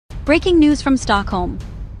Breaking news from Stockholm.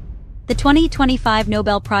 The 2025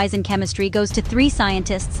 Nobel Prize in Chemistry goes to three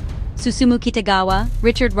scientists, Susumu Kitagawa,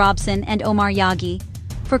 Richard Robson, and Omar Yaghi,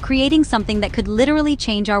 for creating something that could literally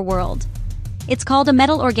change our world. It's called a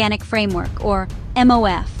metal organic framework, or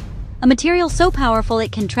MOF, a material so powerful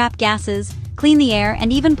it can trap gases, clean the air,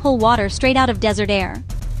 and even pull water straight out of desert air.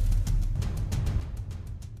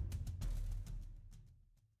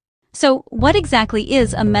 So, what exactly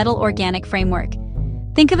is a metal organic framework?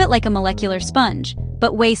 Think of it like a molecular sponge,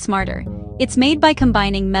 but way smarter. It's made by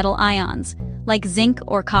combining metal ions, like zinc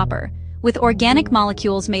or copper, with organic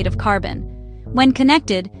molecules made of carbon. When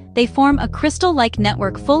connected, they form a crystal-like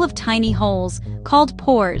network full of tiny holes, called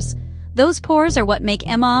pores. Those pores are what make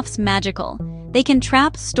MOFs magical. They can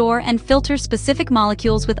trap, store, and filter specific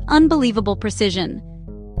molecules with unbelievable precision.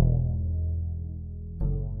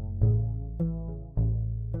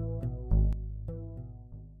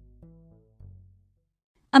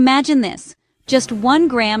 Imagine this. Just 1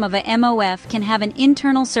 gram of a MOF can have an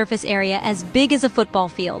internal surface area as big as a football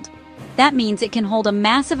field. That means it can hold a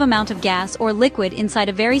massive amount of gas or liquid inside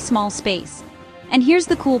a very small space. And here's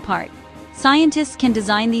the cool part. Scientists can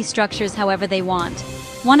design these structures however they want.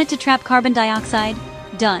 Want it to trap carbon dioxide?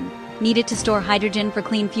 Done. Need it to store hydrogen for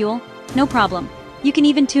clean fuel? No problem. You can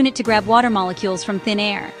even tune it to grab water molecules from thin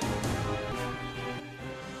air.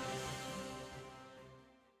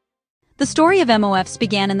 The story of MOFs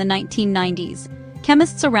began in the 1990s.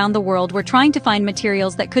 Chemists around the world were trying to find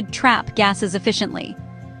materials that could trap gases efficiently.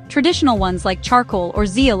 Traditional ones like charcoal or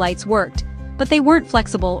zeolites worked, but they weren't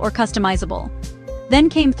flexible or customizable. Then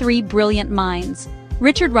came 3 brilliant minds.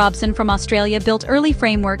 Richard Robson from Australia built early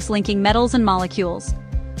frameworks linking metals and molecules.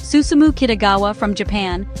 Susumu Kitagawa from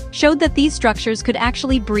Japan showed that these structures could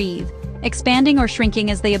actually breathe, expanding or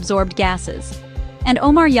shrinking as they absorbed gases. And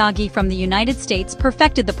Omar Yaghi from the United States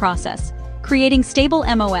perfected the process, creating stable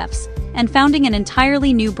MOFs and founding an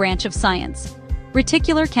entirely new branch of science,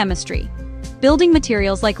 reticular chemistry, building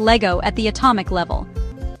materials like Lego at the atomic level.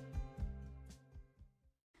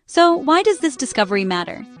 So, why does this discovery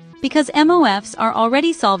matter? Because MOFs are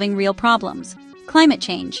already solving real problems. Climate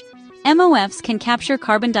change. MOFs can capture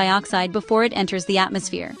carbon dioxide before it enters the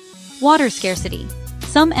atmosphere. Water scarcity.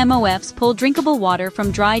 Some MOFs pull drinkable water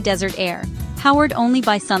from dry desert air, powered only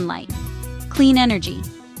by sunlight. Clean energy.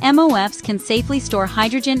 MOFs can safely store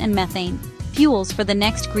hydrogen and methane, fuels for the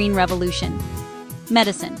next green revolution.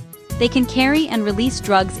 Medicine. They can carry and release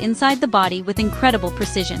drugs inside the body with incredible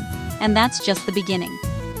precision, and that's just the beginning.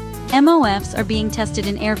 MOFs are being tested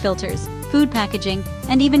in air filters, food packaging,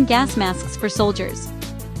 and even gas masks for soldiers.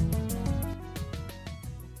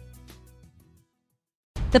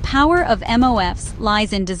 The power of MOFs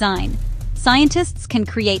lies in design. Scientists can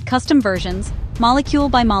create custom versions, molecule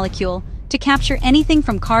by molecule, to capture anything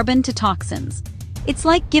from carbon to toxins. It's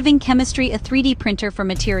like giving chemistry a 3D printer for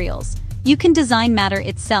materials. You can design matter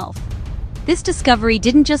itself. This discovery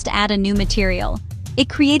didn't just add a new material, it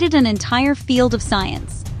created an entire field of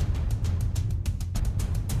science.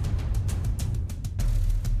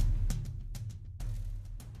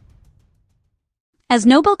 As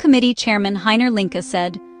Nobel Committee Chairman Heiner Linke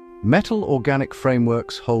said, "Metal organic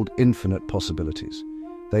frameworks hold infinite possibilities.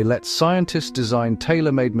 They let scientists design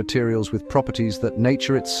tailor-made materials with properties that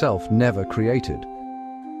nature itself never created."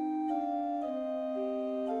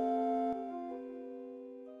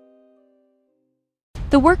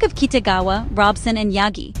 The work of Kitagawa, Robson, and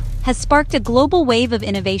Yaghi has sparked a global wave of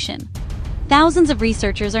innovation. Thousands of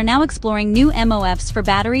researchers are now exploring new MOFs for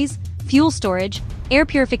batteries, fuel storage, air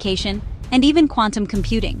purification, and even quantum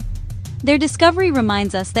computing. Their discovery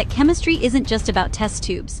reminds us that chemistry isn't just about test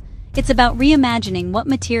tubes. It's about reimagining what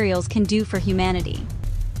materials can do for humanity.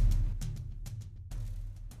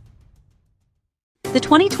 The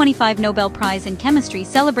 2025 Nobel Prize in Chemistry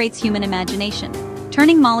celebrates human imagination,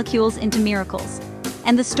 turning molecules into miracles.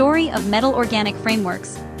 And the story of metal organic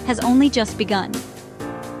frameworks has only just begun.